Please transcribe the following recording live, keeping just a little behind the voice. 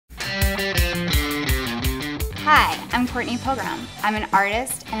Hi, I'm Courtney Pilgrim. I'm an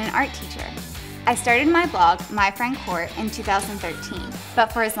artist and an art teacher. I started my blog, My Friend Court, in 2013,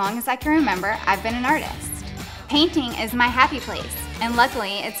 but for as long as I can remember, I've been an artist. Painting is my happy place, and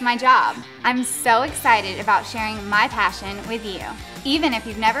luckily, it's my job. I'm so excited about sharing my passion with you. Even if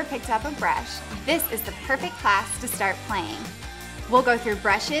you've never picked up a brush, this is the perfect class to start playing. We'll go through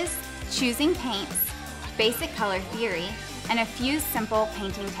brushes, choosing paints, basic color theory, and a few simple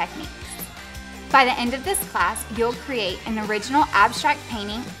painting techniques. By the end of this class, you'll create an original abstract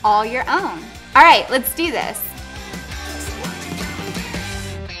painting all your own. All right, let's do this.